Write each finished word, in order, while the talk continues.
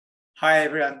Hi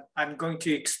everyone, I'm going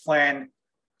to explain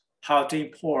how to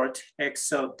import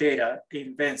Excel data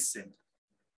in Vensim.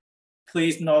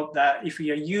 Please note that if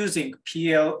you're using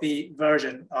PLE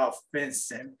version of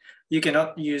Vensim, you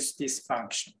cannot use this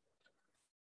function.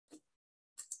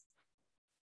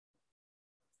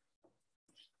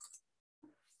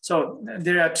 So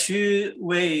there are two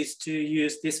ways to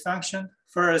use this function.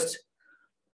 First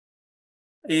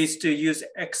is to use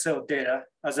Excel data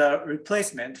as a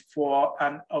replacement for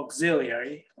an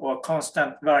auxiliary or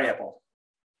constant variable.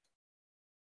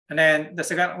 And then the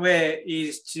second way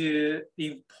is to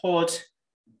import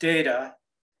data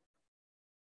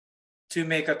to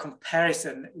make a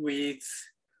comparison with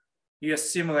your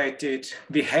simulated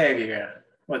behavior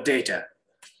or data.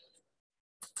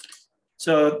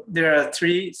 So there are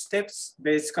three steps,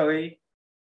 basically.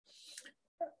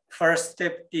 First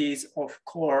step is, of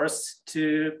course,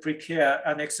 to prepare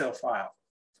an Excel file.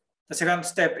 The second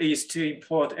step is to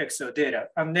import Excel data.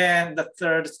 And then the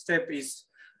third step is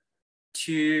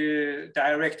to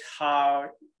direct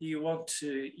how you want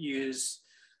to use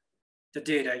the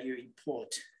data you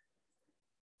import.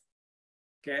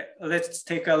 Okay, let's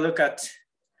take a look at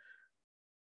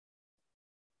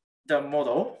the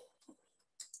model.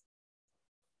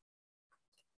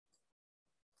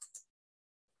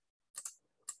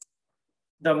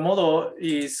 The model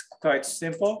is quite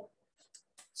simple.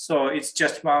 So it's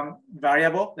just one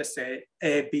variable, let's say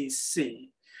ABC.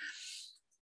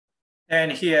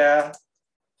 And here,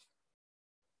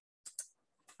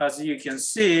 as you can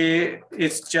see,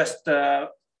 it's just a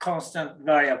constant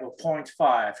variable,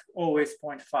 0.5, always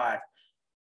 0.5.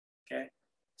 Okay,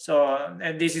 so,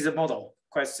 and this is a model,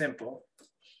 quite simple.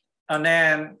 And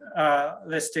then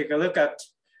let's take a look at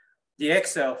the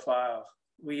Excel file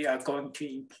we are going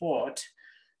to import.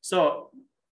 So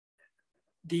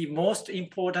the most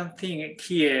important thing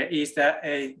here is that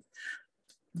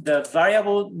the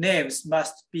variable names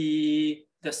must be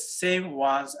the same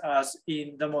ones as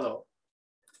in the model.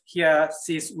 Here,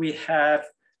 since we have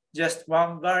just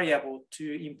one variable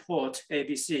to import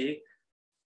ABC,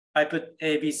 I put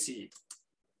ABC,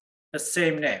 the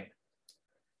same name.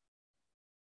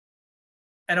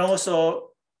 And also,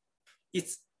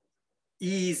 it's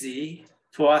easy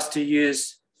for us to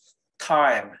use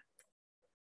time.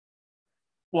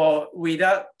 Well,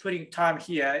 without putting time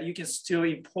here, you can still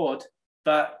import,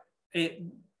 but it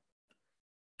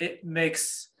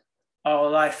makes our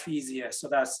life easier. So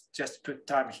that's just put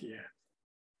time here,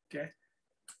 okay?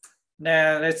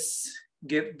 Now let's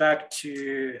get back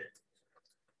to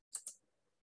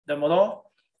the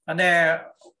model. And then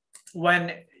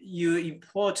when you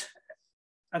import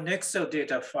an Excel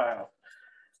data file,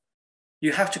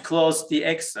 you have to close the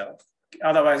Excel.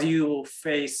 Otherwise, you will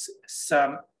face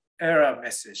some error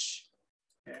message.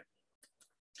 Okay.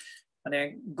 And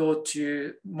then go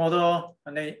to model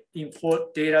and then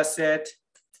import data set.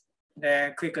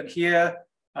 Then click on here,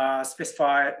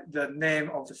 specify the name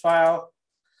of the file.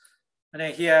 And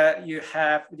then here you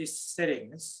have these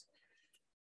settings.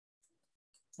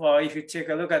 Well, if you take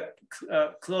a look at,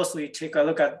 closely take a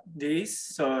look at these,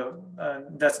 so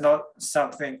that's not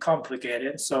something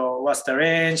complicated. So what's the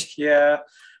range here?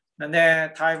 And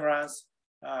then time runs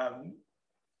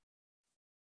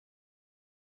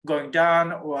going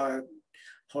down or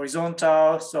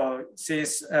horizontal. So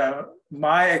since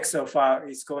my Excel file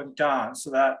is going down,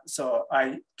 so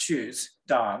I choose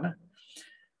down.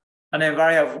 And then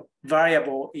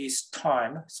variable is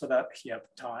time, so that here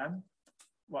time.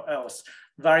 What else?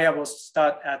 Variables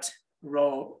start at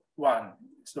row 1,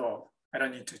 so I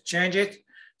don't need to change it.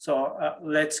 So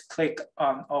let's click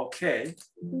on OK.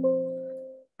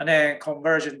 And then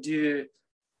conversion do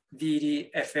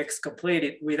VDFX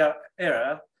completed without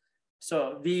error.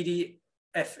 So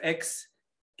VDFX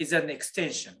is an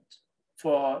extension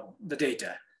for the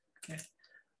data. Okay,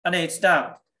 and then it's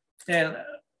done. Then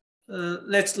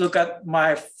let's look at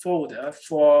my folder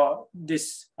for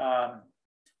this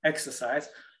exercise.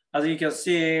 As you can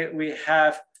see, we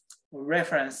have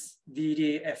reference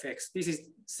VDFX. This is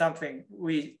something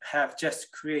we have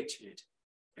just created.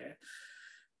 Okay,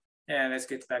 and let's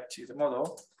get back to the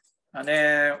model. And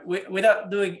then without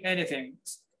doing anything,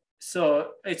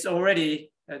 so it's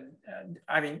already,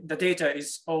 I mean, the data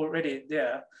is already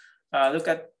there. Look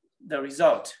at the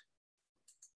result.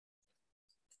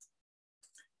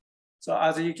 So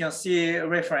as you can see,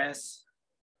 reference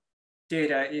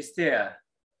data is there.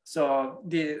 So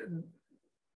the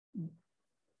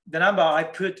number I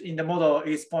put in the model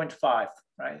is 0.5,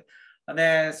 right? And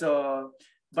then so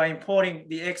by importing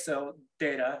the Excel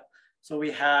data, so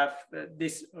we have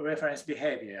this reference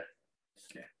behavior.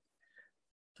 Okay.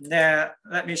 Now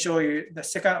let me show you the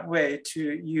second way to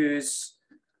use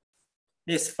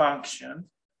this function,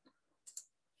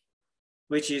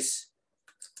 which is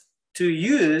to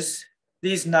use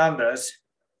these numbers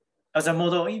as a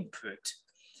model input.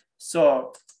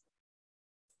 So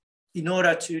in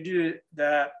order to do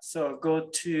that, so go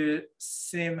to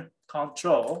sim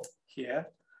control here,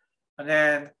 and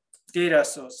then data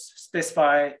source,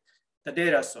 specify the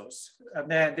data source, and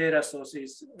then data source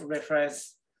is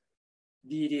reference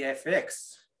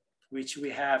ddfx, which we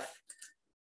have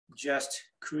just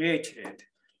created,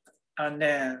 and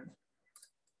then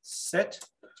set.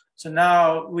 So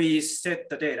now we set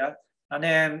the data, and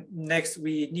then next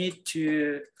we need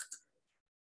to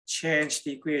change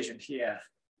the equation here.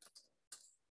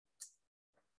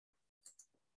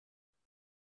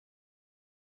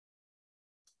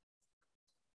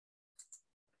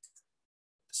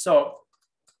 So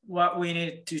what we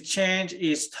need to change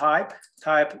is type.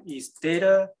 Type is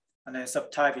data, and then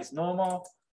subtype is normal,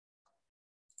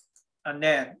 and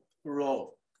then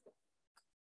row.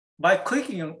 By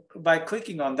clicking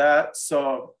on that,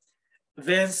 so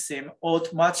Vensim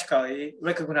automatically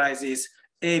recognizes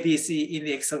ABC in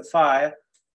the Excel file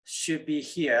should be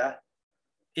here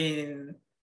in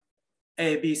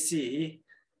ABC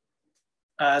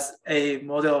as a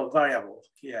model variable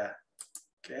here,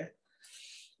 okay?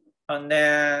 And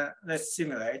then let's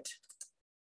simulate.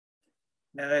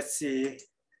 Now let's see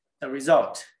the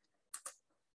result.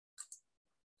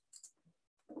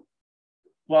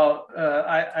 Well,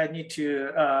 I need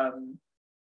to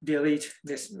delete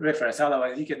this reference,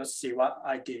 otherwise you cannot see what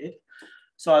I did.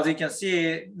 So as you can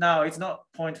see, now it's not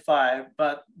 0.5,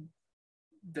 but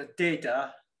the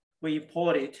data we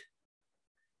imported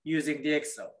using the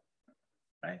Excel,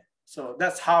 right? So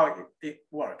that's how it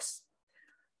works.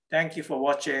 Thank you for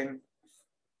watching.